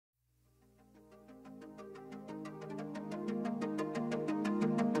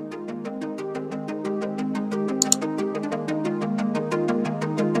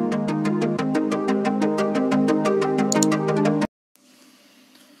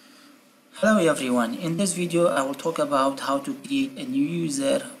Hello everyone, in this video I will talk about how to create a new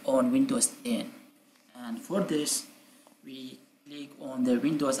user on Windows 10. And for this we click on the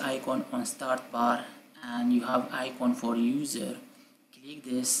Windows icon on start bar and you have icon for user. Click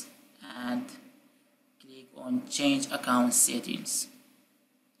this and click on change account settings.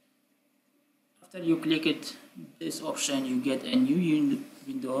 After you click it, this option, you get a new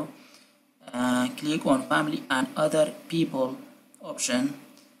window. Click on family and other people option.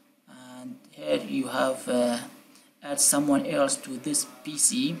 Here you have add someone else to this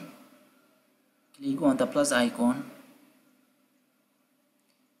PC. Click on the plus icon.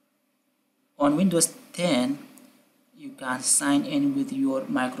 On Windows 10 you can sign in with your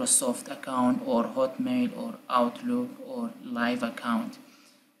Microsoft account or Hotmail or Outlook or Live account,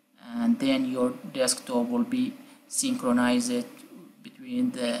 and then your desktop will be synchronized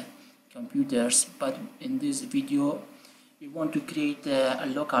between the computers. But in this video we want to create a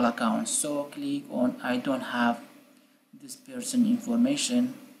local account, so click on I don't have this person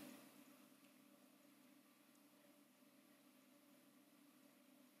information.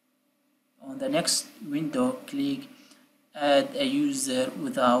 On the next window, click add a user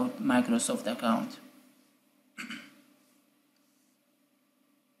without Microsoft account.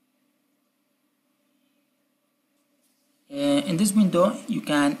 In this window you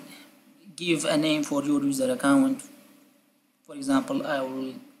can give a name for your user account. For example, I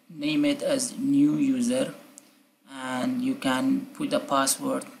will name it as new user, and you can put a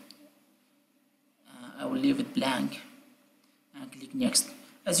password. I will leave it blank and click next.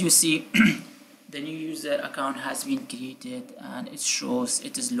 As you see, the new user account has been created and it shows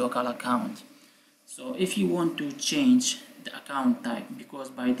it is local account. So if you want to change the account type, because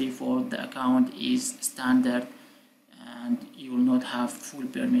by default the account is standard and you will not have full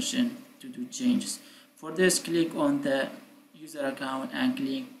permission to do changes. For this, click on the user account and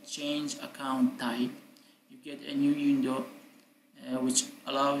click change account type. You get a new window which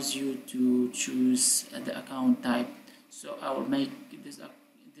allows you to choose the account type. So I will make this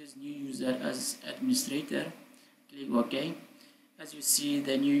new user as administrator. Click OK. As you see,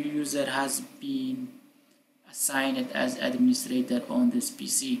 the new user has been assigned as administrator on this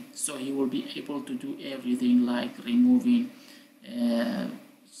PC, so he will be able to do everything like removing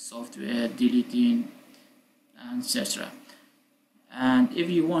software, deleting, etc. And if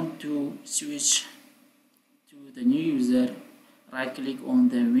you want to switch to the new user, right click on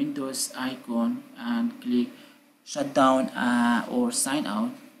the Windows icon and click shut down or sign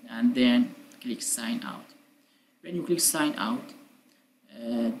out, and then click sign out. When you click sign out,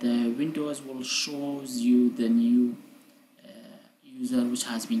 the Windows will show you the new user which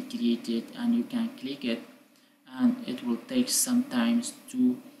has been created, and you can click it and it will take some time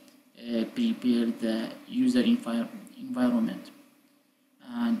to prepare the user environment.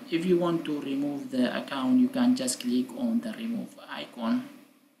 And if you want to remove the account, you can just click on the remove icon.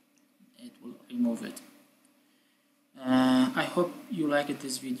 It will remove it. I hope you liked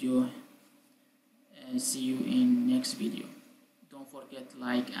this video. See you in next video. Don't forget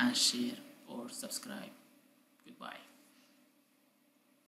like and share or subscribe. Goodbye.